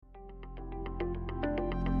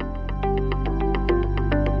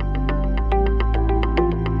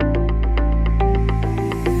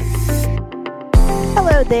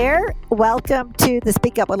there. Welcome to the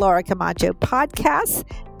Speak Up with Laura Camacho podcast.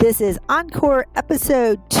 This is Encore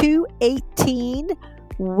episode 218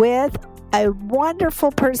 with a wonderful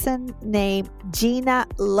person named Gina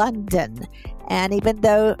London. And even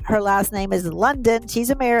though her last name is London, she's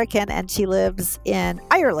American and she lives in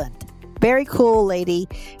Ireland. Very cool lady.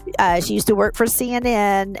 She used to work for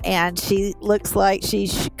CNN and she looks like she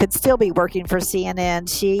could still be working for CNN.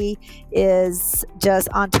 She is just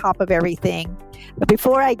on top of everything. But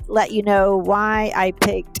before I let you know why I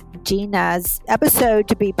picked Gina's episode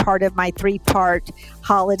to be part of my 3-part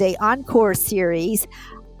holiday encore series,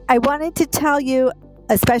 I wanted to tell you,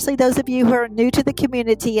 especially those of you who are new to the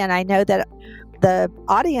community, and I know that the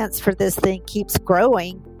audience for this thing keeps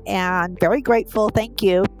growing, and very grateful, thank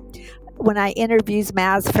you. When I interviewed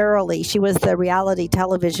Maz Farrelly, she was the reality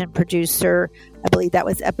television producer. I believe that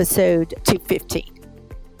was episode 215.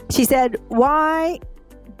 She said, why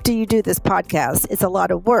do you do this podcast? It's a lot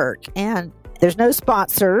of work and there's no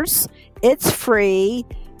sponsors. It's free.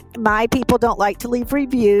 My people don't like to leave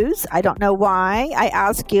reviews. I don't know why. I'll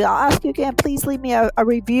ask you again, please leave me a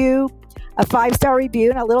review, a 5-star review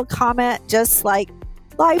and a little comment, just like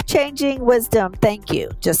life-changing wisdom. Thank you.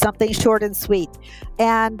 Just something short and sweet.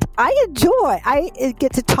 And I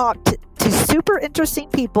get to talk to super interesting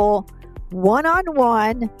people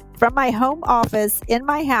one-on-one from my home office in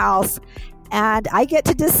my house, and I get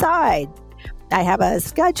to decide. I have a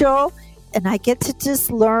schedule, and I get to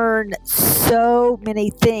just learn so many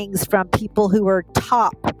things from people who are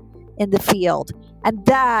top in the field. And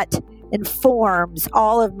that informs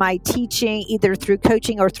all of my teaching, either through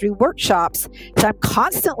coaching or through workshops. So I'm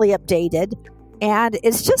constantly updated, and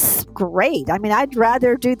it's just great. I mean, I'd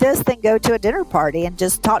rather do this than go to a dinner party and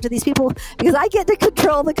just talk to these people because I get to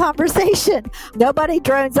control the conversation. Nobody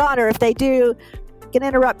drones on, or if they do, I can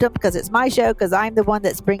interrupt them because it's my show, because I'm the one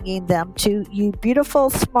that's bringing them to you beautiful,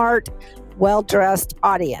 smart, well-dressed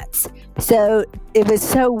audience. So it was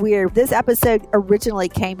so weird. This episode originally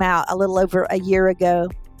came out a little over a year ago.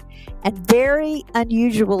 And very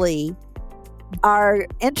unusually, our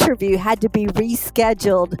interview had to be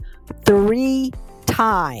rescheduled 3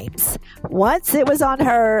 times. Once it was on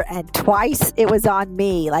her and twice it was on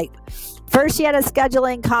me. Like, first she had a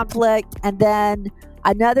scheduling conflict, and then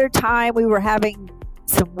another time we were having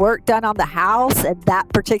some work done on the house, and that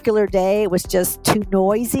particular day it was just too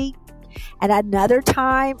noisy. And another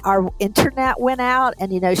time our internet went out,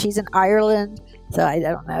 and she's in Ireland, so I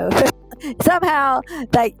don't know. Somehow,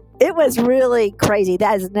 it was really crazy.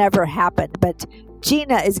 That has never happened. But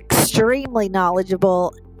Gina is extremely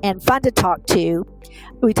knowledgeable and fun to talk to.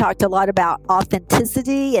 We talked a lot about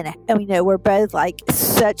authenticity, and we're both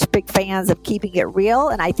such big fans of keeping it real.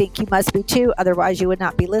 And I think you must be too. Otherwise, you would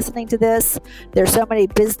not be listening to this. There's so many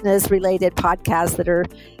business-related podcasts that are,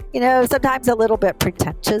 sometimes a little bit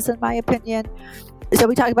pretentious, in my opinion. So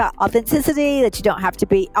we talk about authenticity, that you don't have to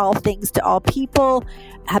be all things to all people,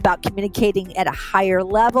 about communicating at a higher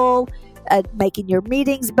level, making your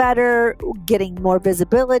meetings better, getting more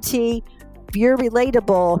visibility. If you're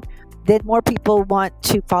relatable, then more people want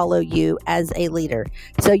to follow you as a leader.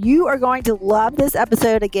 So you are going to love this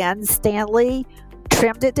episode. Again, Stanley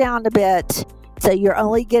trimmed it down a bit. So you're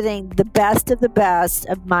only getting the best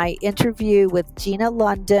of my interview with Gina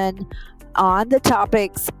London on the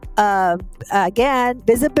topics of, again,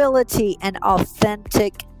 visibility and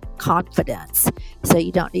authentic confidence. So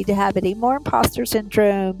you don't need to have any more imposter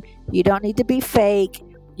syndrome. You don't need to be fake.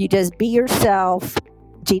 You just be yourself.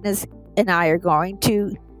 Gina and I are going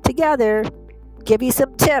to, together, give you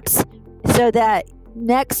some tips so that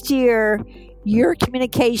next year your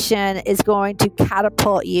communication is going to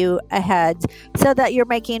catapult you ahead so that you're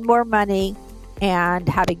making more money and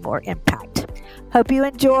having more impact. Hope you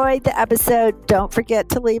enjoyed the episode. Don't forget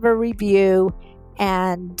to leave a review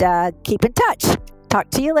and keep in touch. Talk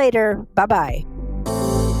to you later. Bye-bye.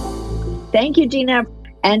 Thank you, Gina.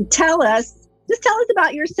 And tell us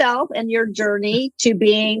about yourself and your journey to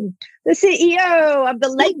being the CEO of the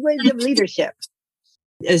language of leadership.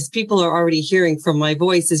 As people are already hearing from my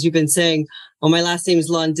voice, as you've been saying, my last name is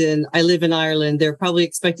London. I live in Ireland. They're probably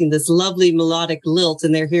expecting this lovely melodic lilt,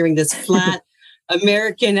 and they're hearing this flat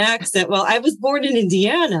American accent. Well, I was born in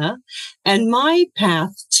Indiana, and my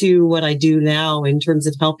path to what I do now in terms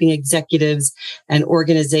of helping executives and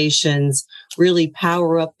organizations really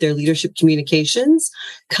power up their leadership communications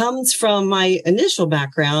comes from my initial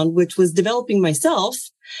background, which was developing myself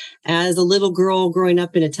as a little girl growing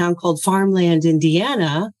up in a town called Farmland,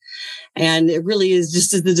 Indiana. And it really is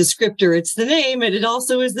just as the descriptor. It's the name, and it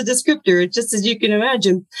also is the descriptor. It's just as you can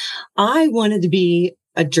imagine. I wanted to be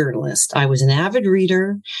a journalist. I was an avid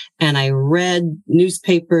reader and I read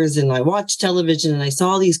newspapers and I watched television and I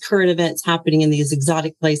saw these current events happening in these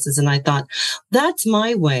exotic places. And I thought, that's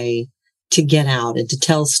my way to get out and to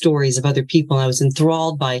tell stories of other people. I was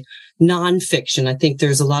enthralled by nonfiction. I think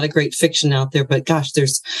there's a lot of great fiction out there, but gosh,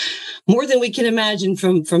 there's more than we can imagine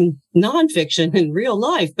from nonfiction in real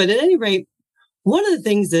life. But at any rate, one of the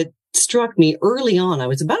things that struck me early on, I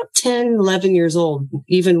was about 10, 11 years old,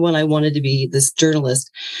 even when I wanted to be this journalist.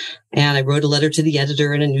 And I wrote a letter to the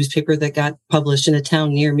editor in a newspaper that got published in a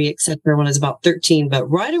town near me, et cetera, when I was about 13. But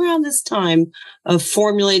right around this time of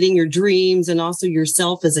formulating your dreams and also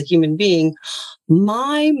yourself as a human being,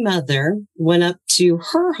 my mother went up to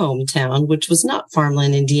her hometown, which was not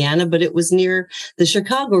Farmland, Indiana, but it was near the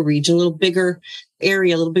Chicago region, a little bigger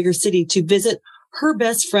area, a little bigger city, to visit her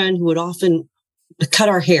best friend who would often cut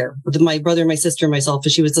our hair, my brother, my sister, and myself.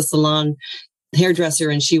 She was a salon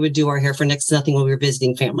hairdresser and she would do our hair for next to nothing when we were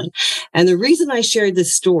visiting family. And the reason I shared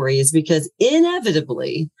this story is because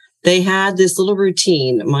inevitably they had this little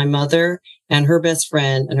routine, my mother and her best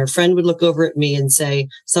friend, and her friend would look over at me and say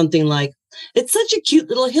something like, "It's such a cute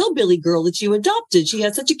little hillbilly girl that you adopted. She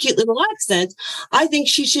has such a cute little accent. I think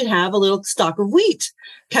she should have a little stalk of wheat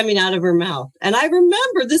coming out of her mouth." And I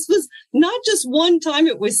remember this was not just one time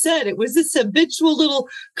it was said. It was this habitual little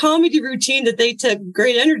comedy routine that they took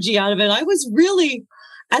great energy out of it. I was really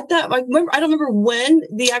at that. I don't remember when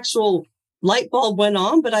the actual light bulb went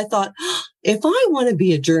on, but I thought, if I want to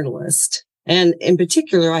be a journalist, and in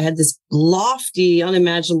particular, I had this lofty,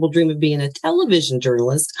 unimaginable dream of being a television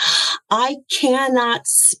journalist, I cannot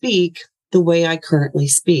speak the way I currently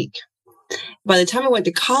speak. By the time I went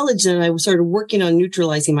to college, then I started working on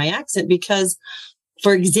neutralizing my accent because,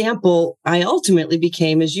 for example, I ultimately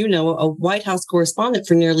became, as you know, a White House correspondent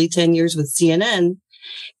for nearly 10 years with CNN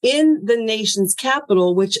in the nation's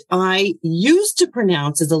capital, which I used to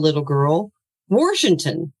pronounce as a little girl,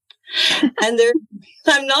 Washington. And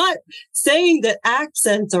I'm not saying that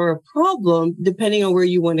accents are a problem depending on where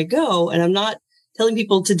you want to go. And I'm not telling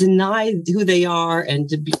people to deny who they are and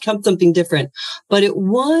to become something different. But it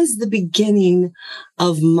was the beginning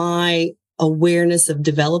of my awareness of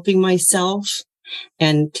developing myself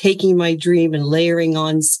and taking my dream and layering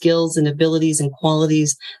on skills and abilities and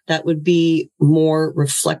qualities that would be more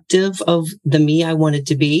reflective of the me I wanted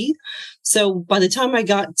to be. So by the time I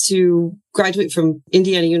got to graduate from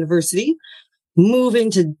Indiana University, move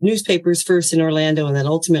into newspapers first in Orlando and then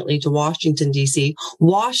ultimately to Washington, D.C.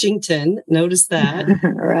 Washington, notice that.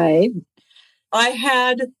 Right. I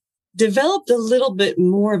had developed a little bit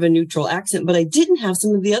more of a neutral accent, but I didn't have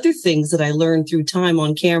some of the other things that I learned through time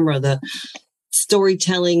on camera, the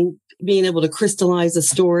storytelling, being able to crystallize a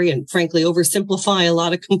story and frankly oversimplify a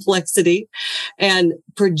lot of complexity, and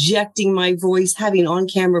projecting my voice, having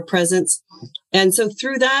on-camera presence. And so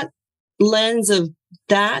through that lens of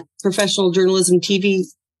that professional journalism TV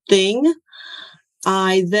thing,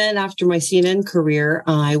 I then, after my CNN career,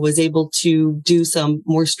 I was able to do some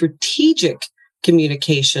more strategic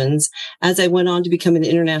communications as I went on to become an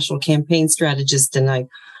international campaign strategist. And I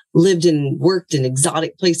lived and worked in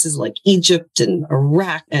exotic places like Egypt and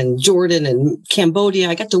Iraq and Jordan and Cambodia.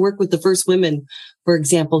 I got to work with the first women, for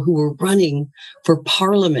example, who were running for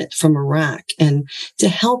parliament from Iraq, and to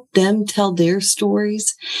help them tell their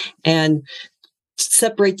stories and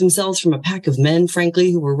separate themselves from a pack of men,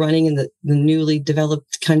 frankly, who were running in the newly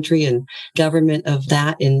developed country and government of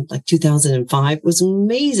that in like 2005 was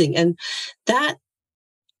amazing. And that,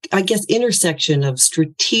 I guess, intersection of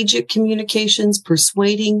strategic communications,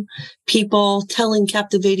 persuading people, telling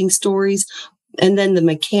captivating stories, and then the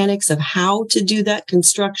mechanics of how to do that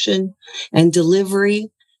construction and delivery,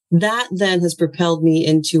 that then has propelled me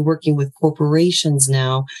into working with corporations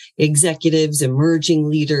now, executives, emerging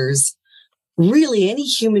leaders, really any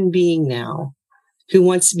human being now who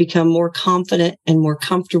wants to become more confident and more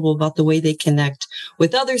comfortable about the way they connect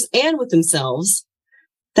with others and with themselves.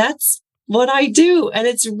 That's what I do. And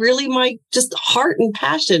it's really my just heart and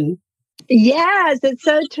passion. Yes, it's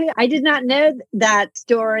so true. I did not know that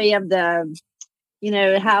story of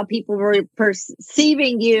how people were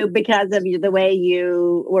perceiving you because of the way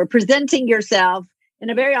you were presenting yourself in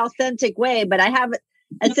a very authentic way. But I have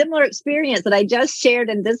a similar experience that I just shared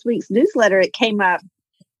in this week's newsletter. It came up.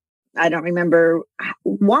 I don't remember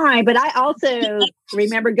why, but I also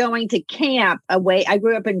remember going to camp away. I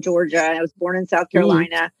grew up in Georgia. I was born in South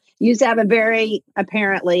Carolina. Used to have a very,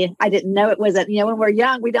 apparently, I didn't know it was when we're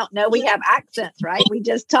young, we don't know we have accents, right? We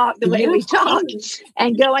just talk the way we talk.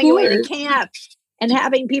 And going away to camp and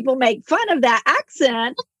having people make fun of that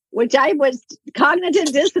accent which I was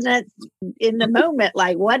cognitive dissonance in the moment.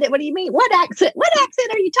 Like, what do you mean? What accent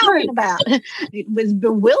are you talking about? It was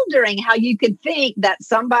bewildering how you could think that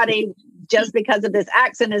somebody, just because of this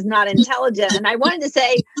accent, is not intelligent. And I wanted to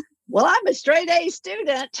say, well, I'm a straight A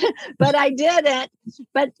student, but I didn't.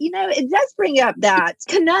 But, it does bring up that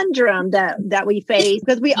conundrum that we face,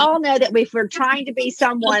 because we all know that if we're trying to be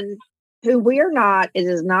someone who we're not, it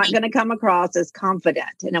is not going to come across as confident.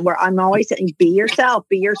 And I'm always saying, be yourself,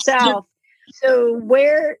 be yourself. So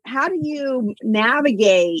how do you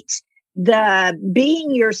navigate the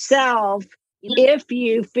being yourself if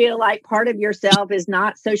you feel like part of yourself is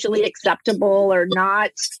not socially acceptable or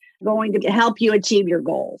not going to help you achieve your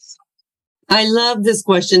goals? I love this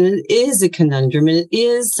question. It is a conundrum, and it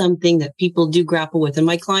is something that people do grapple with, and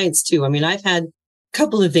my clients too. I mean, I've had a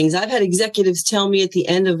couple of things. I've had executives tell me at the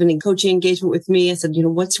end of a coaching engagement with me, I said,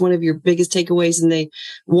 what's one of your biggest takeaways? And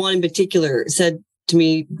one in particular said to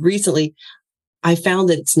me recently, I found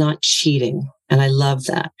that it's not cheating. And I love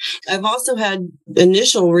that. I've also had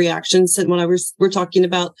initial reactions when we're talking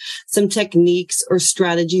about some techniques or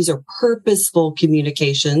strategies or purposeful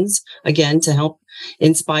communications, again, to help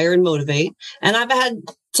inspire and motivate. And I've had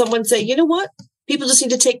someone say, you know what? People just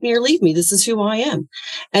need to take me or leave me. This is who I am.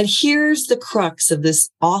 And here's the crux of this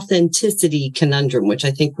authenticity conundrum, which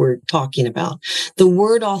I think we're talking about. The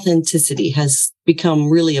word authenticity has become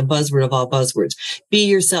really a buzzword of all buzzwords. Be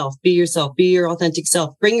yourself, be yourself, be your authentic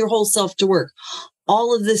self, bring your whole self to work,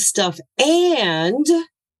 all of this stuff. And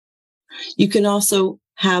you can also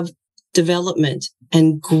have development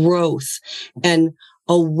and growth and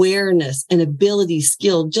awareness and ability,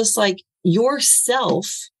 skill, just like yourself.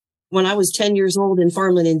 When I was 10 years old in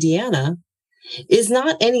Farmland, Indiana, is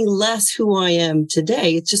not any less who I am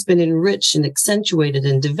today. It's just been enriched and accentuated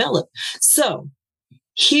and developed. So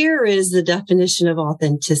here is the definition of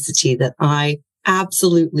authenticity that I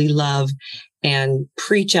absolutely love and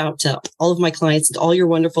preach out to all of my clients and all your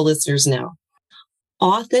wonderful listeners now.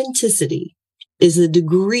 Authenticity is the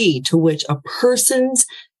degree to which a person's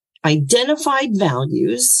identified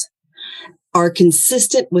values are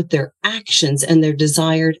consistent with their actions and their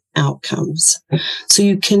desired outcomes. So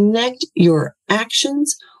you connect your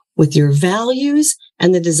actions with your values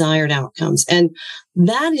and the desired outcomes. And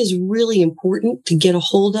that is really important to get a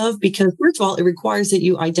hold of, because first of all, it requires that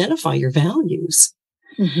you identify your values.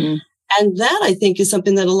 Mm-hmm. And that, I think, is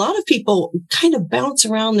something that a lot of people kind of bounce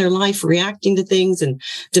around their life, reacting to things and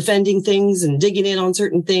defending things and digging in on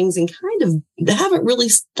certain things, and kind of haven't really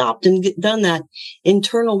stopped and done that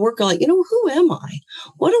internal work. Like, who am I?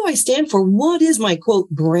 What do I stand for? What is my quote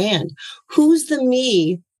brand? Who's the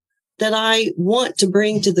me that I want to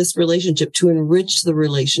bring to this relationship to enrich the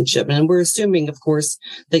relationship? And we're assuming, of course,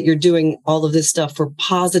 that you're doing all of this stuff for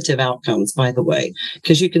positive outcomes, by the way,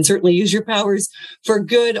 because you can certainly use your powers for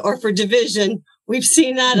good or for division. We've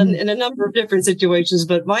seen that in a number of different situations,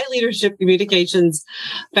 but my leadership communications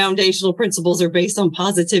foundational principles are based on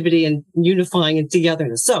positivity and unifying and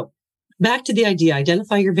togetherness. So back to the idea,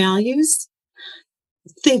 identify your values.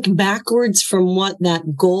 Think backwards from what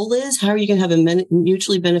that goal is. How are you going to have a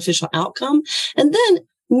mutually beneficial outcome? And then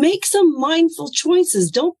make some mindful choices.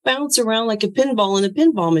 Don't bounce around like a pinball in a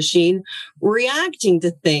pinball machine, reacting to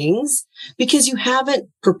things because you haven't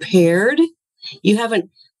prepared. You haven't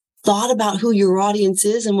thought about who your audience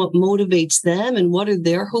is and what motivates them and what are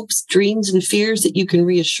their hopes, dreams, and fears that you can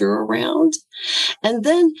reassure around. And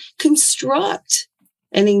then construct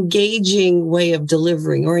an engaging way of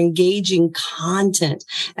delivering or engaging content.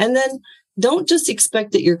 And then don't just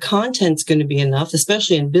expect that your content's going to be enough,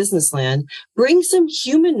 especially in business land. Bring some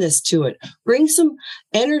humanness to it. Bring some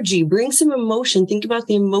energy. Bring some emotion. Think about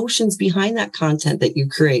the emotions behind that content that you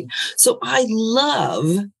create. So I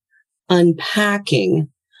love unpacking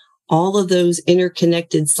all of those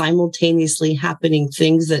interconnected, simultaneously happening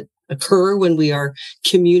things that occur when we are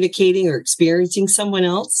communicating or experiencing someone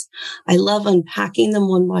else. I love unpacking them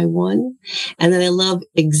one by one. And then I love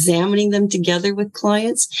examining them together with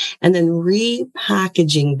clients and then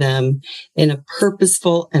repackaging them in a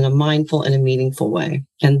purposeful and a mindful and a meaningful way.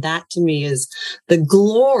 And that to me is the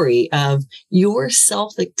glory of your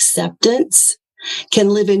self-acceptance can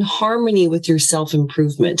live in harmony with your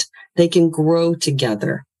self-improvement. They can grow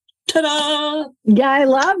together. Ta-da! Yeah, I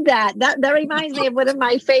love that. That reminds me of one of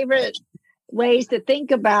my favorite ways to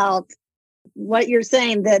think about what you're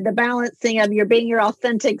saying, the balancing of being your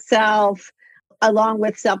authentic self along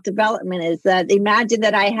with self-development is that imagine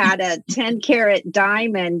that I had a 10-carat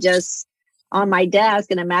diamond just on my desk,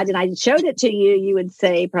 and imagine I showed it to you, you would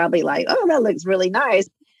say probably like, oh, that looks really nice.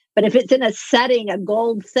 But if it's in a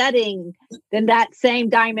gold setting, then that same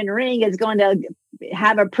diamond ring is going to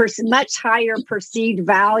have a much higher perceived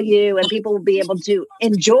value, and people will be able to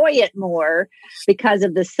enjoy it more because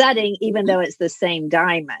of the setting, even though it's the same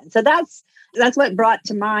diamond. So that's what brought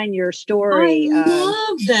to mind your story. I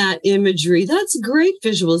love that imagery. That's great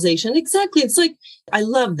visualization. Exactly. It's like, I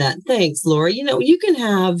love that. Thanks, Laura. You can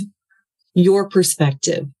have your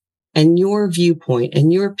perspective and your viewpoint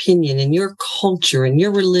and your opinion and your culture and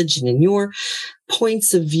your religion and your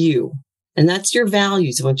points of view. And that's your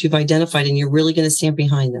values, what you've identified, and you're really going to stand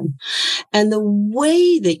behind them. And the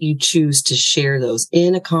way that you choose to share those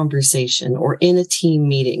in a conversation or in a team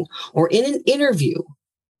meeting or in an interview,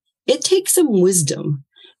 it takes some wisdom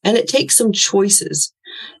and it takes some choices.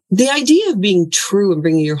 The idea of being true and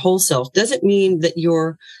bringing your whole self doesn't mean that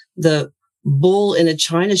you're the bull in a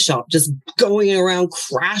china shop, just going around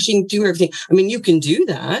crashing through everything. I mean, you can do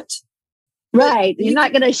that. Right. You're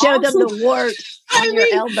not going to show them the wart on your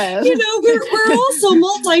elbow. We're also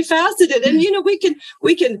multifaceted, and,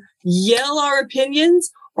 we can yell our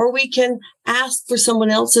opinions, or we can ask for someone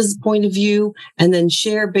else's point of view and then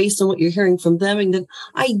share based on what you're hearing from them. And the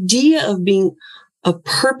idea of being a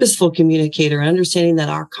purposeful communicator, understanding that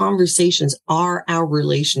our conversations are our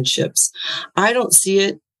relationships. I don't see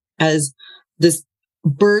it as this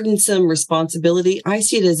burdensome responsibility. I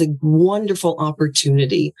see it as a wonderful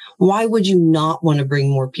opportunity. Why would you not want to bring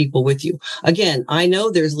more people with you? Again, I know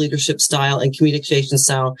there's leadership style and communication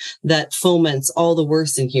style that foments all the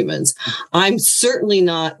worst in humans. I'm certainly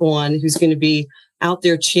not one who's going to be out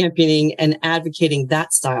there championing and advocating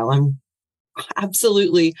that style. I'm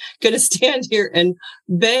absolutely going to stand here and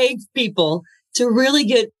beg people to really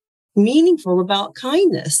get meaningful about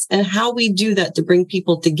kindness, and how we do that to bring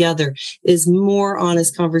people together is more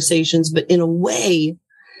honest conversations, but in a way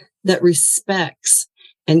that respects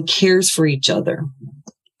and cares for each other.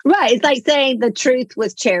 Right. It's like saying the truth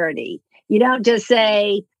with charity. You don't just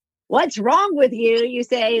say, what's wrong with you? You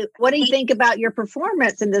say, what do you think about your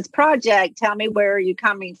performance in this project? Tell me, where are you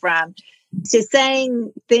coming from? To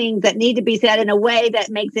saying things that need to be said in a way that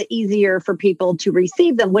makes it easier for people to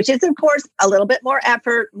receive them, which is, of course, a little bit more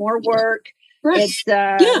effort, more work. Right.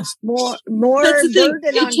 It's more burden on you.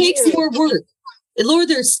 It takes more work. Lord,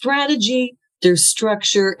 there's strategy, there's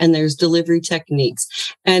structure, and there's delivery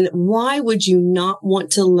techniques. And why would you not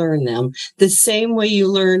want to learn them the same way you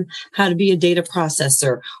learn how to be a data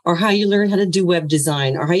processor, or how you learn how to do web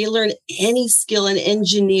design, or how you learn any skill, an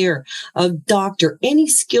engineer, a doctor? Any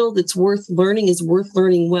skill that's worth learning is worth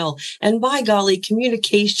learning well. And by golly,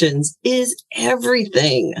 communications is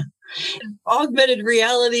everything. Augmented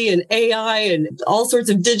reality and AI and all sorts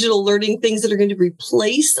of digital learning things that are going to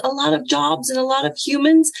replace a lot of jobs and a lot of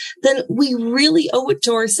humans, then we really owe it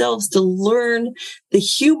to ourselves to learn the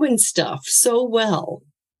human stuff so well.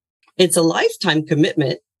 It's a lifetime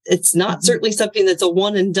commitment. It's not certainly something that's a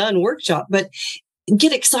one and done workshop, but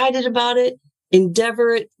get excited about it,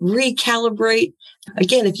 endeavor it, recalibrate.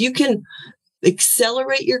 Again, if you can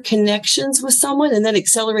accelerate your connections with someone and then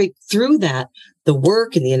accelerate through that the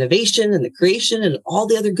work and the innovation and the creation and all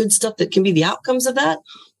the other good stuff that can be the outcomes of that,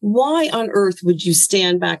 why on earth would you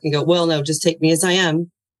stand back and go, well, no, just take me as I am?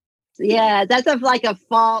 Yeah, that's like a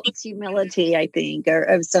false humility, I think, or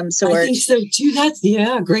of some sort. I think so too. That's,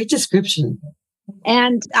 great description.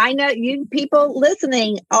 And I know you people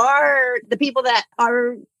listening are the people that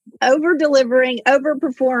are over delivering, over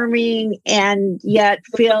performing, and yet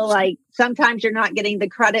feel like sometimes you're not getting the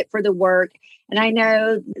credit for the work. And I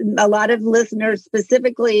know a lot of listeners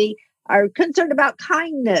specifically are concerned about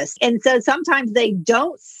kindness. And so sometimes they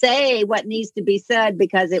don't say what needs to be said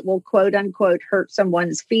because it will, quote unquote, hurt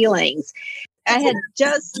someone's feelings. I had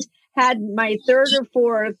just had my third or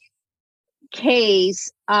fourth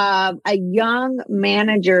case of a young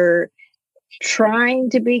manager trying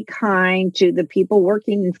to be kind to the people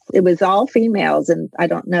working. It was all females. And I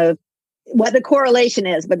don't know what the correlation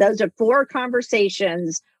is, but those are 4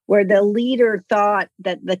 conversations where the leader thought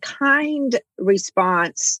that the kind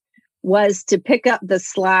response was to pick up the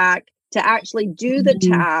slack, to actually do the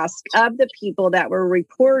task of the people that were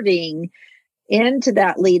reporting into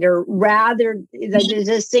that leader, rather it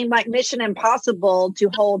just seemed like mission impossible to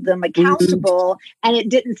hold them accountable. And it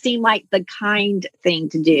didn't seem like the kind thing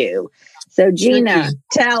to do. So Gina,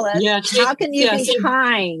 tell us, how can you be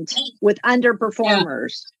kind with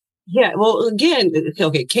underperformers? Yeah, well, again,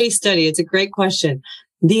 okay, case study. It's a great question.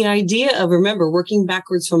 The idea of, remember, working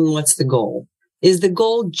backwards from what's the goal. Is the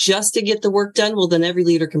goal just to get the work done? Well, then every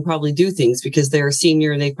leader can probably do things because they're a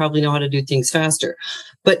senior and they probably know how to do things faster.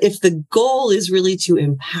 But if the goal is really to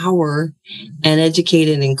empower and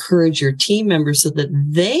educate and encourage your team members so that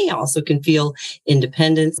they also can feel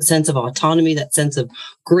independence, a sense of autonomy, that sense of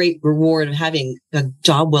great reward of having a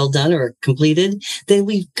job well done or completed, then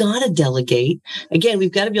we've got to delegate. Again,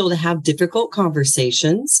 we've got to be able to have difficult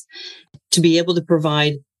conversations to be able to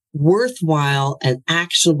provide worthwhile and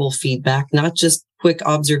actionable feedback, not just quick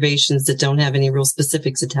observations that don't have any real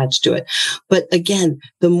specifics attached to it. But again,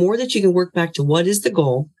 the more that you can work back to what is the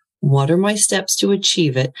goal, what are my steps to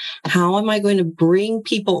achieve it, how am I going to bring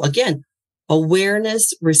people, again,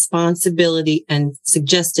 awareness, responsibility, and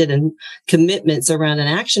suggested and commitments around an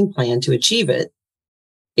action plan to achieve it.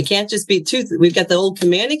 It can't just be we've got the old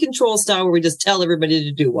command and control style where we just tell everybody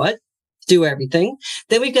to do what? Do everything.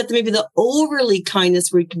 Then we've got maybe the overly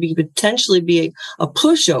kindness where it could be potentially be a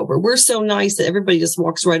pushover. We're so nice that everybody just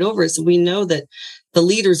walks right over us. And we know that the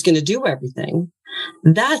leader's going to do everything.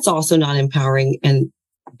 That's also not empowering and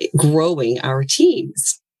growing our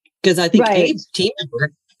teams. Because I think any team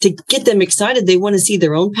member, to get them excited, they want to see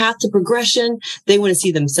their own path to progression. They want to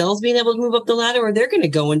see themselves being able to move up the ladder, or they're going to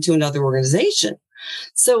go into another organization.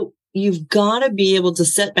 So you've got to be able to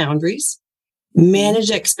set boundaries,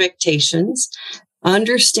 manage expectations,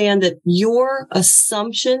 understand that your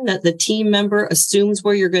assumption that the team member assumes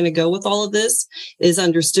where you're going to go with all of this is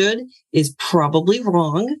understood is probably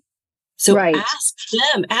wrong. So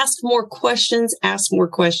ask more questions,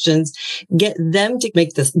 get them to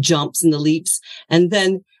make the jumps and the leaps, and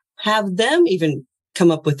then have them even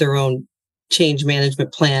come up with their own change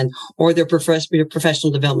management plan or their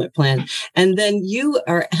professional development plan. And then you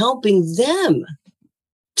are helping them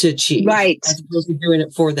to achieve, as opposed to doing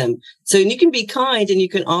it for them. So you can be kind, and you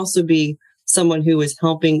can also be someone who is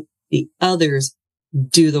helping the others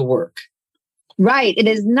do the work. Right. It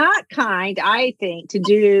is not kind, I think, to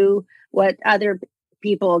do what other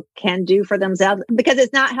people can do for themselves, because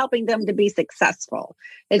it's not helping them to be successful.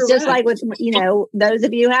 It's just like with, those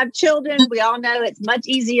of you who have children, we all know it's much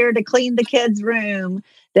easier to clean the kids' room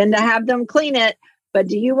than to have them clean it. But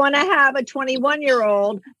do you want to have a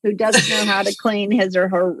 21-year-old who doesn't know how to clean his or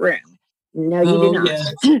her room? No, you do not.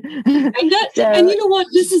 Yeah. And you know what?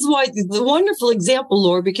 This is why the wonderful example,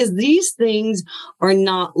 Laura, because these things are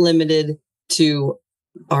not limited to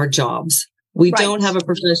our jobs. We don't have a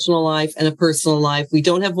professional life and a personal life. We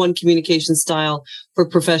don't have one communication style for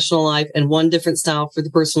professional life and one different style for the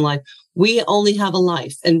personal life. We only have a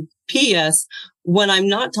life. And P.S., when I'm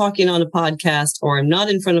not talking on a podcast or I'm not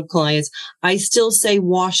in front of clients, I still say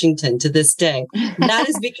Washington to this day. That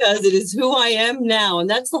is because it is who I am now. And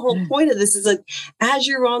that's the whole point of this, is like, as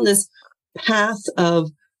you're on this path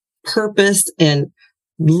of purpose and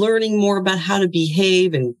learning more about how to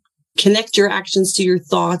behave and connect your actions to your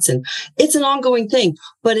thoughts. And it's an ongoing thing,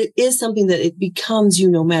 but it is something that it becomes you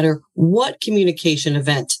no matter what communication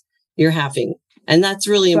event you're having. And that's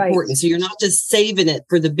really important. So you're not just saving it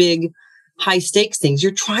for the big high stakes things.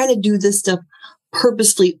 You're trying to do this stuff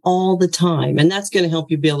purposefully all the time. And that's going to help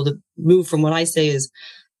you be able to move from what I say is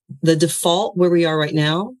the default where we are right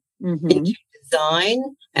now into design.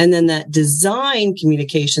 And then that design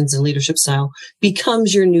communications and leadership style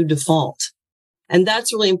becomes your new default. And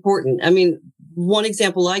that's really important. I mean, one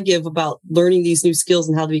example I give about learning these new skills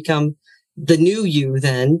and how to become the new you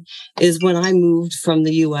then is when I moved from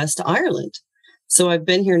the US to Ireland. So I've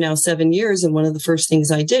been here now 7 years. And one of the first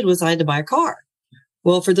things I did was I had to buy a car.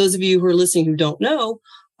 Well, for those of you who are listening who don't know,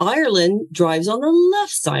 Ireland drives on the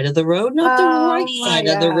left side of the road, not the right side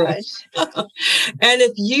of the road. And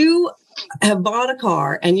if you have bought a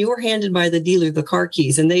car and you were handed by the dealer the car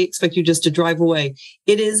keys and they expect you just to drive away,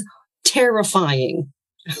 it is terrifying.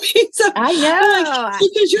 I know.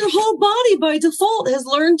 Because your whole body by default has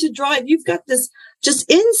learned to drive. You've got this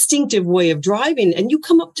just instinctive way of driving, and you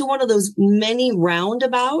come up to one of those many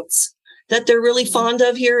roundabouts that they're really fond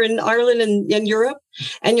of here in Ireland and Europe,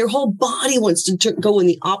 and your whole body wants to go in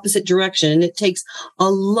the opposite direction. And it takes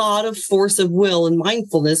a lot of force of will and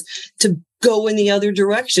mindfulness to go in the other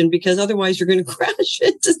direction, because otherwise you're going to crash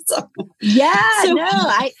into someone.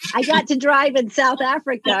 I got to drive in South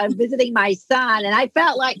Africa visiting my son, and I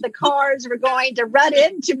felt like the cars were going to run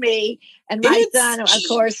into me. And my son, of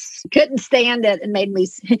course, couldn't stand it and made me.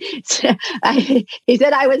 He said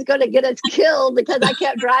I was going to get us killed because I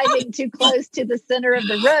kept driving too close to the center of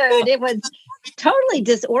the road. It was totally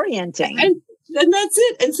disorienting. And that's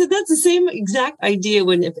it. And so that's the same exact idea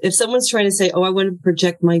when if someone's trying to say, oh, I want to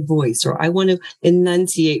project my voice or I want to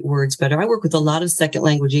enunciate words better. I work with a lot of second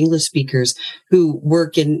language English speakers who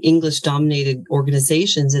work in English dominated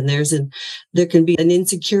organizations. And there can be an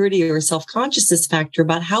insecurity or a self-consciousness factor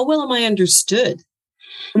about how well am I understood?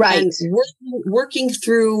 Right. And working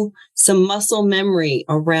through some muscle memory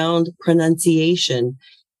around pronunciation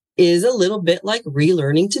is a little bit like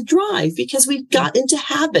relearning to drive because we've got into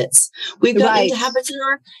habits. We've got into habits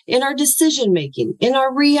in our decision making, in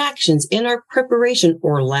our reactions, in our preparation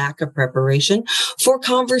or lack of preparation for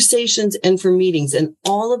conversations and for meetings. And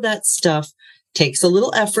all of that stuff takes a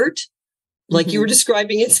little effort, like you were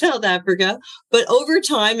describing in South Africa. But over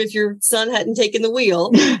time, if your son hadn't taken the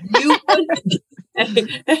wheel, you would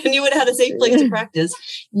and you would have had a safe place to practice,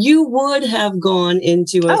 you would have gone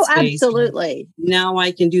into a space. Absolutely. Now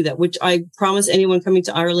I can do that, which I promise anyone coming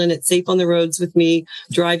to Ireland, it's safe on the roads with me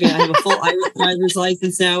driving. I have a full Irish driver's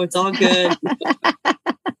license now. It's all good. But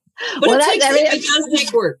it does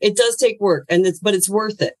take work. It does take work, but it's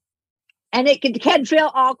worth it. And it can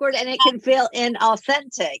feel awkward and it can feel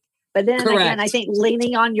inauthentic. But then again, I think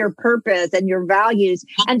leaning on your purpose and your values.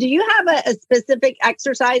 And do you have a specific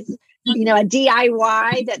exercise, a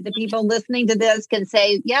DIY that the people listening to this can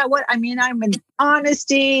say, I'm in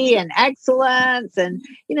honesty and excellence. And,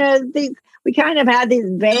 we kind of have this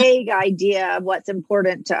vague idea of what's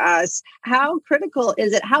important to us. How critical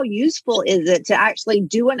is it? How useful is it to actually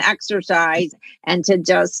do an exercise and to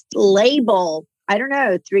just label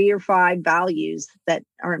 3 or 5 values that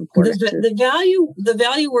are important? The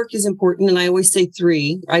value work is important. And I always say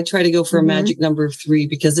 3. I try to go for a magic number of 3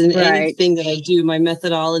 because in anything that I do, my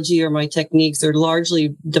methodology or my techniques are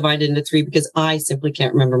largely divided into 3 because I simply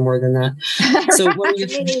can't remember more than that.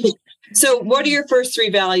 So what are your first 3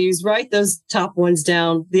 values? Write those top ones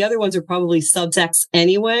down. The other ones are probably subtext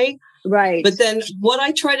anyway. Right. But then what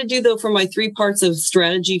I try to do though, for my 3 parts of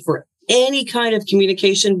strategy for any kind of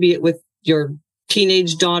communication, be it with your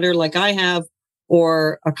teenage daughter like I have,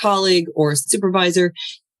 or a colleague or a supervisor,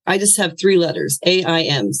 I just have 3 letters,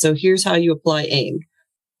 AIM. So here's how you apply AIM.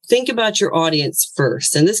 Think about your audience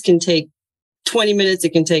first. And this can take 20 minutes.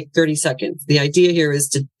 It can take 30 seconds. The idea here is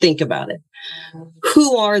to think about it.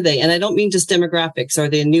 Who are they? And I don't mean just demographics. Are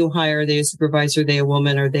they a new hire? Are they a supervisor? Are they a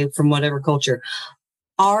woman? Are they from whatever culture?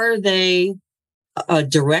 Are they a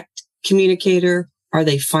direct communicator? Are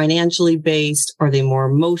they financially based? Are they more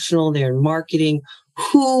emotional? They're in marketing.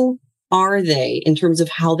 Who are they in terms of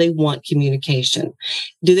how they want communication?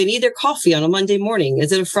 Do they need their coffee on a Monday morning?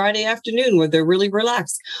 Is it a Friday afternoon where they're really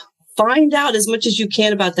relaxed? Find out as much as you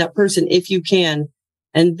can about that person if you can.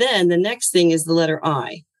 And then the next thing is the letter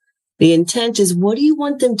I. The intent is, what do you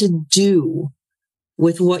want them to do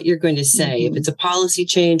with what you're going to say? If it's a policy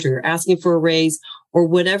change or you're asking for a raise or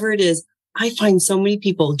whatever it is, I find so many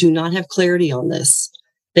people do not have clarity on this.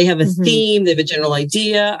 They have a theme, they have a general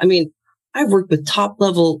idea. I mean, I've worked with top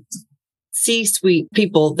level C-suite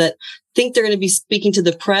people that think they're going to be speaking to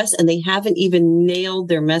the press and they haven't even nailed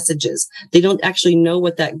their messages. They don't actually know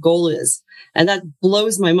what that goal is. And that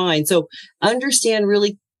blows my mind. So understand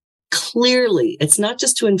really clearly, it's not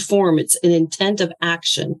just to inform, it's an intent of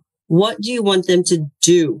action. What do you want them to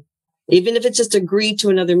do? Even if it's just agree to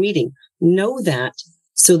another meeting, know that.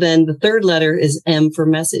 So then the 3rd letter is M for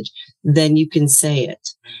message. Then you can say it.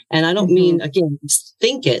 And I don't mean, again,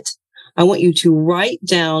 think it. I want you to write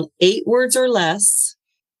down 8 words or less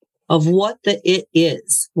of what the it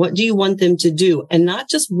is. What do you want them to do? And not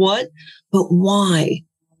just what, but why.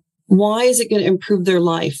 Why is it going to improve their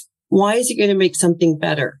life? Why is it going to make something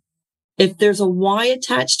better? If there's a why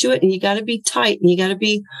attached to it, and you got to be tight and you got to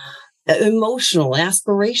be emotional,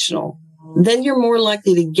 aspirational, then you're more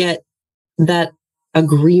likely to get that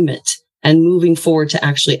agreement and moving forward to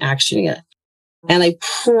actually actioning it. And I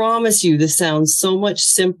promise you, this sounds so much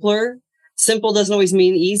simpler. Simple doesn't always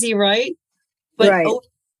mean easy, right? But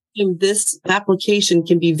this application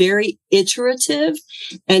can be very iterative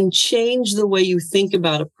and change the way you think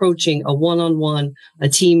about approaching a one-on-one, a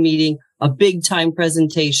team meeting, a big time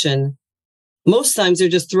presentation. Most times they're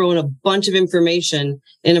just throwing a bunch of information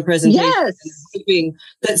in a presentation, hoping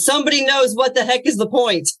that somebody knows what the heck is the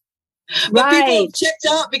point. But people have checked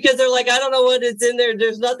out because they're like, I don't know what is in there.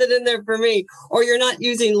 There's nothing in there for me. Or you're not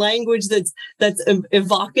using language that's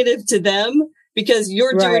evocative to them because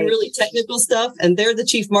you're doing really technical stuff and they're the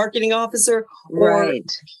chief marketing officer or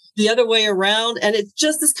the other way around. And it's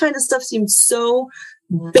just this kind of stuff seems so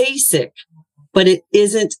basic, but it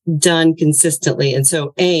isn't done consistently. And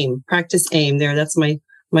so practice AIM there. That's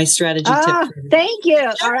my strategy tip. Thank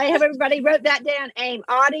you. All right. Have everybody wrote that down? AIM,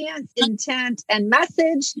 audience, intent, and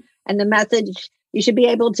message. And the message You should be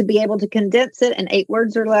able to condense it in 8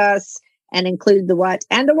 words or less and include the what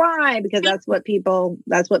and the why, because that's what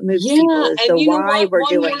moves people is the why we're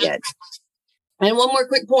doing it. And one more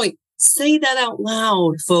quick point. Say that out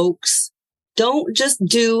loud, folks. Don't just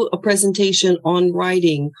do a presentation on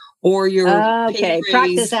writing or your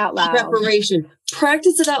practice out loud preparation.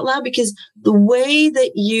 Practice it out loud, because the way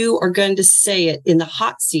that you are going to say it in the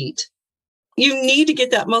hot seat, you need to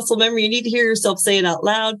get that muscle memory. You need to hear yourself say it out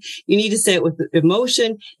loud. You need to say it with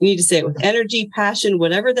emotion. You need to say it with energy, passion,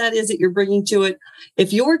 whatever that is that you're bringing to it.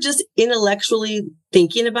 If you're just intellectually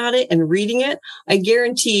thinking about it and reading it, I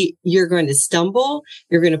guarantee you're going to stumble.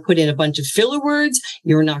 You're going to put in a bunch of filler words.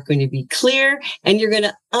 You're not going to be clear, and you're going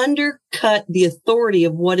to undercut the authority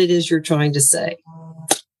of what it is you're trying to say.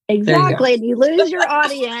 Exactly. And you lose your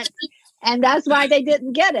audience. And that's why they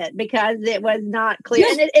didn't get it, because it was not clear.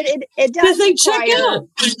 Yes. And it does check out.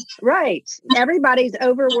 Right. Everybody's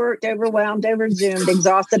overworked, overwhelmed, overzoomed,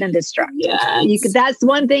 exhausted, and distracted. Yes. That's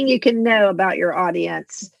one thing you can know about your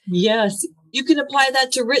audience. Yes. You can apply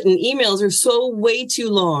that to written. Emails are so way too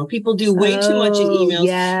long. People do way too much in emails.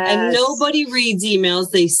 Yes. And nobody reads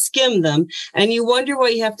emails. They skim them. And you wonder why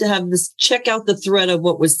you have to have this check out the thread of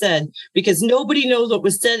what was said, because nobody knows what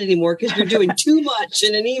was said anymore, because you're doing too much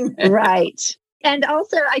in an email. Right. And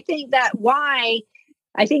also, I think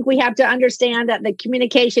we have to understand that the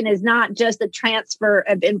communication is not just the transfer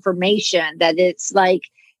of information, that it's like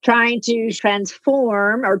trying to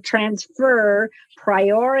transform or transfer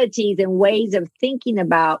priorities and ways of thinking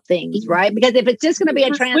about things, right? Because if it's just going to be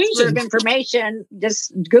a transfer of information,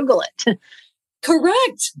 just Google it.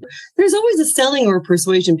 Correct. There's always a selling or a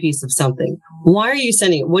persuasion piece of something. Why are you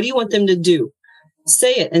sending it? What do you want them to do?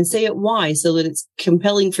 Say it, and say it why, so that it's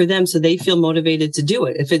compelling for them, so they feel motivated to do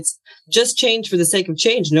it. If it's just change for the sake of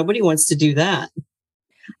change, nobody wants to do that.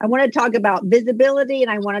 I want to talk about visibility,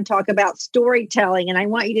 and I want to talk about storytelling. And I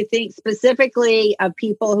want you to think specifically of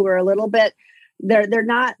people who are a little bit, they're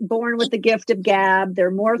not born with the gift of gab. They're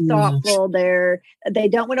more thoughtful. They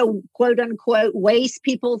don't want to, quote unquote, waste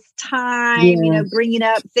people's time, bringing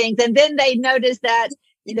up things. And then they notice that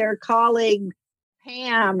their colleague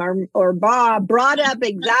Pam or Bob brought up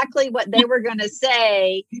exactly what they were going to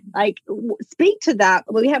say. Like, speak to that.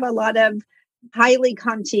 We have a lot of highly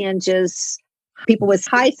conscientious people with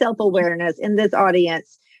high self-awareness in this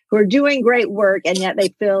audience who are doing great work, and yet they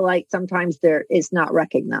feel like sometimes it's not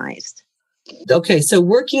recognized. Okay, so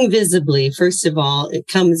working visibly, first of all, it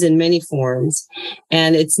comes in many forms,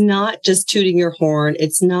 and it's not just tooting your horn.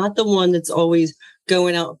 It's not the one that's always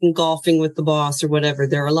going out and golfing with the boss or whatever.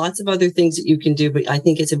 There are lots of other things that you can do, but I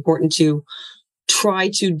think it's important to try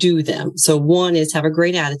to do them. So one is have a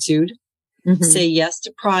great attitude. Mm-hmm. Say yes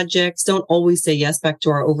to projects. Don't always say yes, back to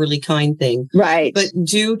our overly kind thing. Right. But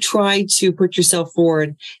do try to put yourself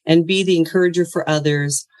forward and be the encourager for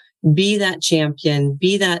others. Be that champion.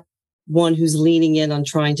 Be that one who's leaning in on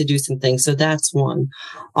trying to do some things. So that's one.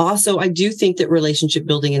 Also, I do think that relationship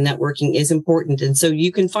building and networking is important. And so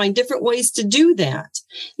you can find different ways to do that.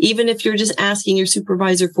 Even if you're just asking your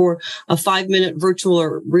supervisor for a 5-minute virtual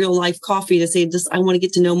or real life coffee to say, I want to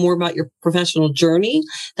get to know more about your professional journey.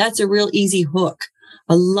 That's a real easy hook.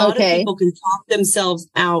 A lot of people can talk themselves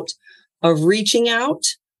out of reaching out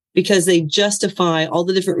because they justify all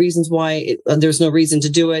the different reasons why there's no reason to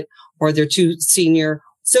do it, or they're too senior.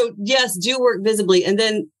 So yes, do work visibly. And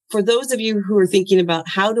then for those of you who are thinking about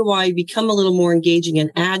how do I become a little more engaging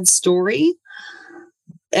and add story?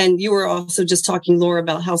 And you were also just talking, Laura,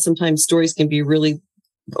 about how sometimes stories can be really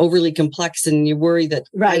overly complex, and you worry that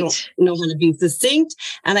I don't know how to be succinct,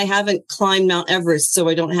 and I haven't climbed Mount Everest, so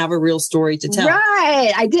I don't have a real story to tell.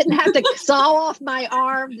 Right. I didn't have to saw off my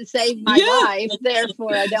arm to save my life.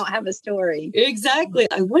 Therefore, I don't have a story. Exactly.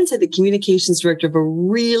 I once had the communications director of a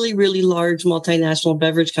really, really large multinational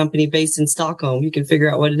beverage company based in Stockholm. You can figure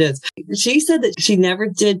out what it is. She said that she never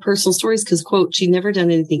did personal stories because, quote, she'd never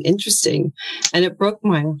done anything interesting. And it broke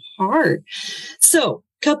my heart. So,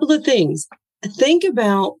 couple of things. Think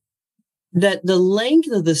about that the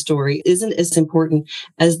length of the story isn't as important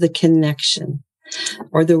as the connection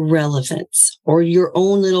or the relevance or your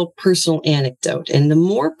own little personal anecdote. And the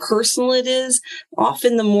more personal it is,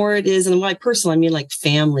 often the more it is. And by personal, I mean like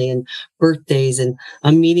family and birthdays and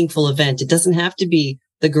a meaningful event. It doesn't have to be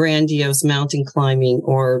the grandiose mountain climbing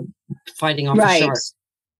or fighting off a shark.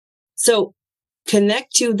 So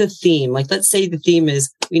connect to the theme. Like, let's say the theme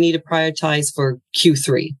is we need to prioritize for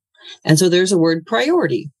Q3. And so there's a word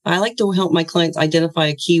priority. I like to help my clients identify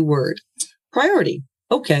a key word. Priority.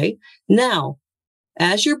 Okay. Now,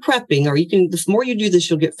 as you're prepping, or the more you do this,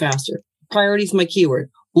 you'll get faster. Priority is my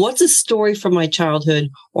keyword. What's a story from my childhood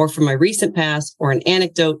or from my recent past or an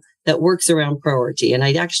anecdote that works around priority. And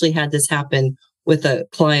I actually had this happen with a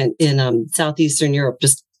client in Southeastern Europe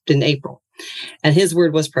just in April. And his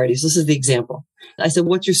word was priorities. This is the example. I said,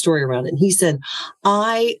 what's your story around it? And he said,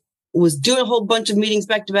 I was doing a whole bunch of meetings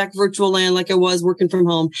back to back virtual land like I was working from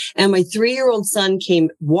home. And my 3-year-old son came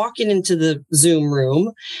walking into the Zoom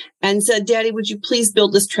room and said, Daddy, would you please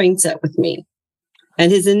build this train set with me?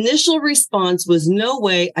 And his initial response was, no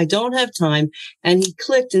way, I don't have time. And he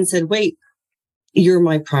clicked and said, wait, you're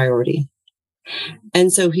my priority.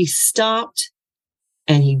 And so he stopped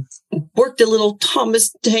and he worked a little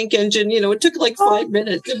Thomas tank engine. You know, it took like 5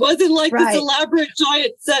 minutes. It wasn't like this elaborate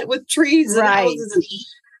giant set with trees and houses.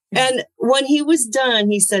 And when he was done,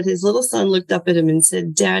 he said his little son looked up at him and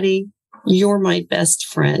said, Daddy, you're my best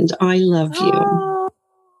friend. I love you. Oh,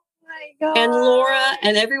 my God. And Laura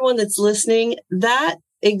and everyone that's listening, that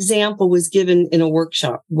example was given in a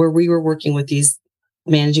workshop where we were working with these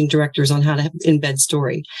managing directors on how to embed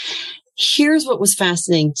story. Here's what was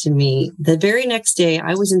fascinating to me. The very next day,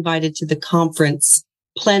 I was invited to the conference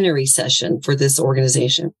plenary session for this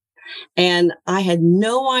organization. And I had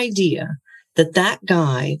no idea that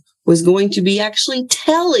guy was going to be actually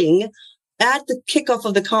telling at the kickoff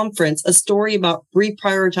of the conference a story about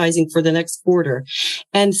reprioritizing for the next quarter.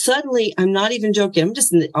 And suddenly, I'm not even joking, I'm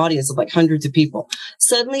just in the audience of like hundreds of people.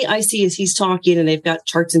 Suddenly I see as he's talking and they've got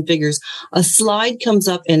charts and figures, a slide comes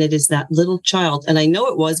up and it is that little child. And I know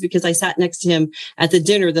it was because I sat next to him at the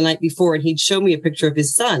dinner the night before and he'd show me a picture of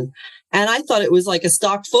his son. And I thought it was like a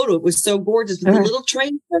stock photo. It was so gorgeous with the little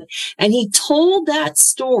train. And he told that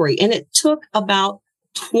story and it took about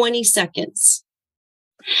 20 seconds.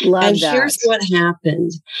 Here's what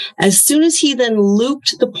happened. As soon as he then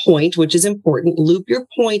looped the point, which is important, loop your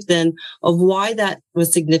point then of why that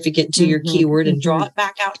was significant to your keyword and draw it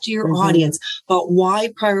back out to your audience about why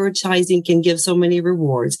prioritizing can give so many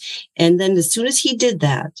rewards. And then as soon as he did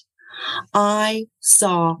that, I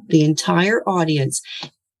saw the entire audience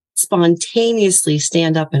spontaneously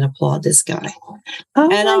stand up and applaud this guy. Oh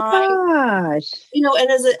and my gosh. You know,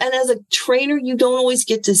 and as a trainer, you don't always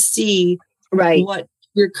get to see what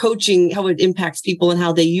your coaching, how it impacts people and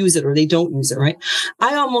how they use it or they don't use it, right?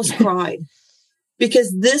 I almost cried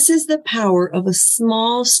because this is the power of a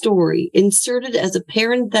small story inserted as a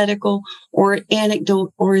parenthetical or an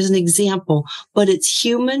anecdote or as an example, but it's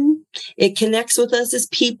human. It connects with us as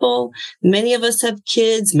people. Many of us have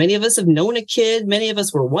kids. Many of us have known a kid. Many of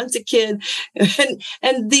us were once a kid.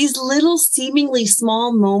 And these little seemingly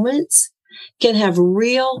small moments can have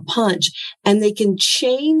real punch and they can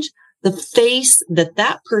change the face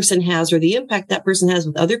that person has or the impact that person has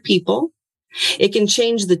with other people. It can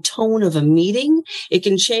change the tone of a meeting. It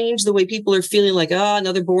can change the way people are feeling like,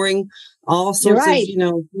 another boring, all sorts of,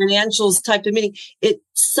 financials type of meeting. It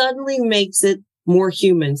suddenly makes it more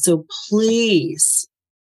human. So please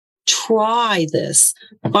try this.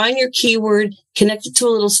 Find your keyword, connect it to a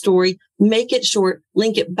little story, make it short,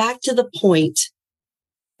 link it back to the point,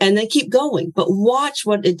 and then keep going. But watch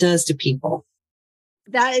what it does to people.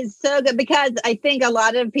 That is so good because I think a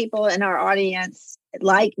lot of people in our audience,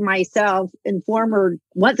 like myself and former,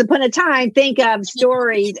 once upon a time, think of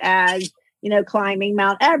stories as, climbing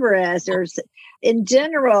Mount Everest or in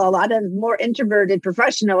general, a lot of more introverted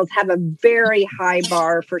professionals have a very high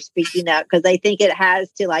bar for speaking up because they think it has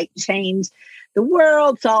to change the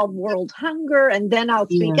world, solve world hunger, and then I'll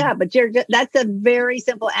speak up. But that's a very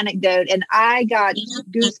simple anecdote. And I got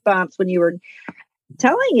goosebumps when you were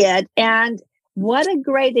telling it. And what a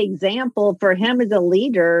great example for him as a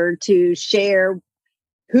leader to share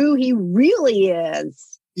who he really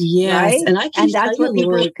is. Yes. Right? And that's what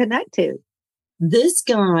people connect to. This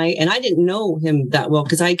guy, and I didn't know him that well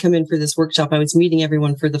because I had come in for this workshop. I was meeting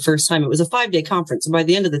everyone for the first time. It was a 5-day conference. And by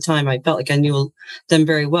the end of the time, I felt like I knew them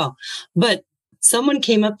very well. But someone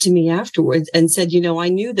came up to me afterwards and said, I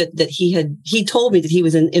knew that he told me that he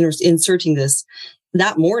was inserting this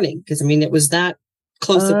that morning. Because it was that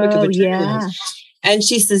close to quick of a turnaround. And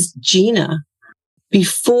she says, Gina,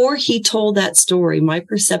 before he told that story, my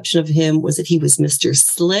perception of him was that he was Mr.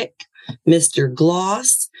 Slick, Mr.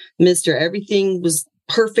 Gloss, Mr. Everything was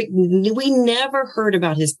perfect. We never heard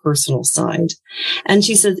about his personal side. And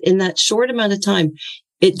she says, in that short amount of time,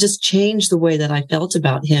 it just changed the way that I felt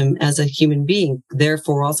about him as a human being,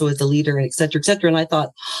 therefore also as a leader, and et cetera, et cetera. And I thought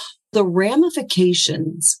the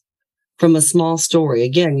ramifications from a small story.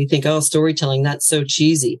 Again, you think, storytelling, that's so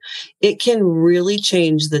cheesy. It can really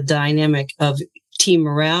change the dynamic of team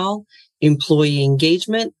morale, employee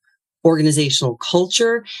engagement, organizational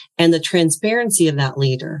culture, and the transparency of that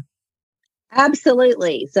leader.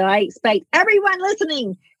 Absolutely. So I expect everyone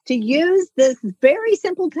listening to use this very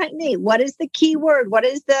simple technique. What is the keyword? What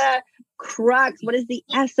is the crux, what is the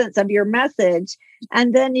essence of your message?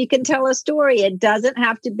 And then you can tell a story. It doesn't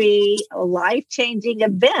have to be a life-changing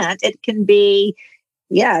event. It can be,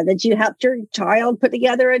 that you helped your child put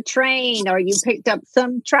together a train, or you picked up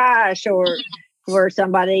some trash or for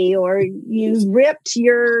somebody, or you ripped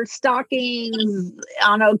your stockings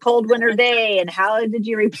on a cold winter day, and how did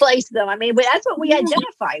you replace them? I mean, that's what we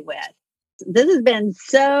identify with. This has been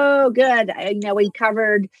so good. We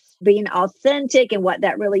covered being authentic and what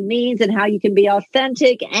that really means, and how you can be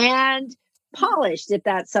authentic and polished if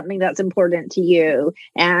that's something that's important to you,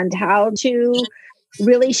 and how to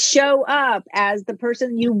really show up as the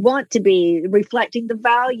person you want to be, reflecting the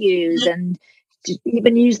values, and to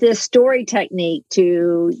even use this story technique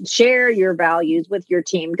to share your values with your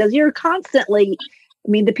team, because you're constantly,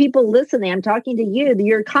 the people listening, I'm talking to you,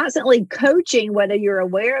 you're constantly coaching, whether you're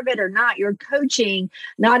aware of it or not. You're coaching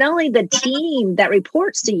not only the team that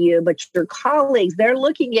reports to you, but your colleagues. They're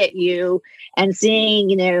looking at you and seeing,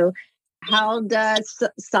 how does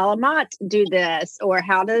Salamat do this? Or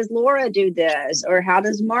how does Laura do this? Or how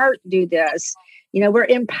does Mark do this? We're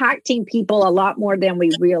impacting people a lot more than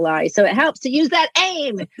we realize. So it helps to use that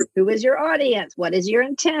AIM. Who is your audience? What is your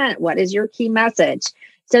intent? What is your key message?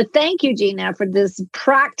 So thank you, Gina, for this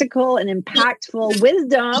practical and impactful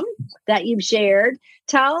wisdom that you've shared.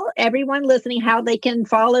 Tell everyone listening how they can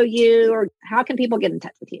follow you, or how can people get in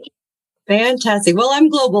touch with you? Fantastic. Well, I'm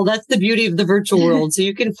global. That's the beauty of the virtual world. So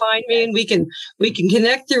you can find me, and we can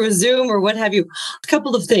connect through a Zoom or what have you. A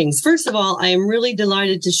couple of things. First of all, I am really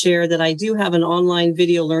delighted to share that I do have an online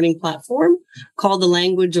video learning platform called The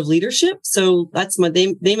Language of Leadership. So that's my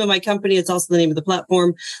name of my company. It's also the name of the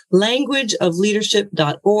platform,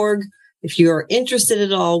 languageofleadership.org. If you are interested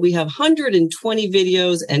at all, we have 120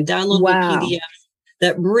 videos and downloadable PDFs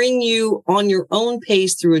that bring you on your own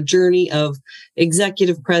pace through a journey of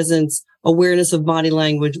executive presence, awareness of body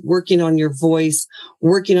language, working on your voice,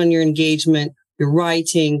 working on your engagement, your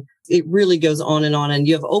writing. It really goes on, and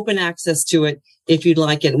you have open access to it if you'd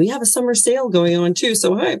like it. And we have a summer sale going on too.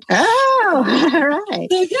 So, hi. Oh, all right.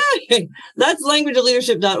 Okay. That's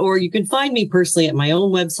languageofleadership.org. You can find me personally at my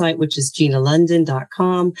own website, which is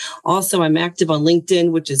ginalondon.com. Also, I'm active on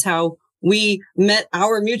LinkedIn, which is how we met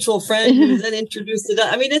our mutual friend who then introduced it.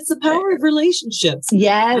 It's the power of relationships.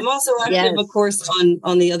 Yes. I'm also active, of course,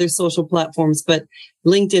 on the other social platforms, but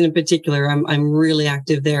LinkedIn in particular, I'm really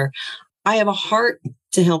active there. I have a heart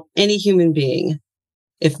to help any human being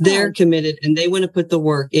if they're committed and they want to put the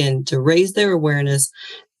work in to raise their awareness,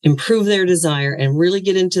 improve their desire, and really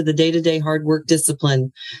get into the day-to-day hard work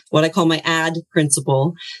discipline, what I call my ADD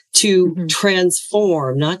principle, to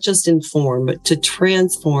transform, not just inform, but to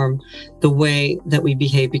transform the way that we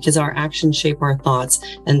behave, because our actions shape our thoughts,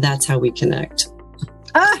 and that's how we connect.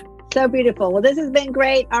 So beautiful. Well, this has been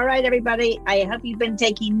great. All right, everybody. I hope you've been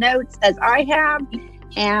taking notes as I have,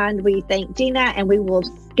 and we thank Gina, and we will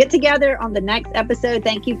get together on the next episode.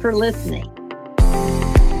 Thank you for listening.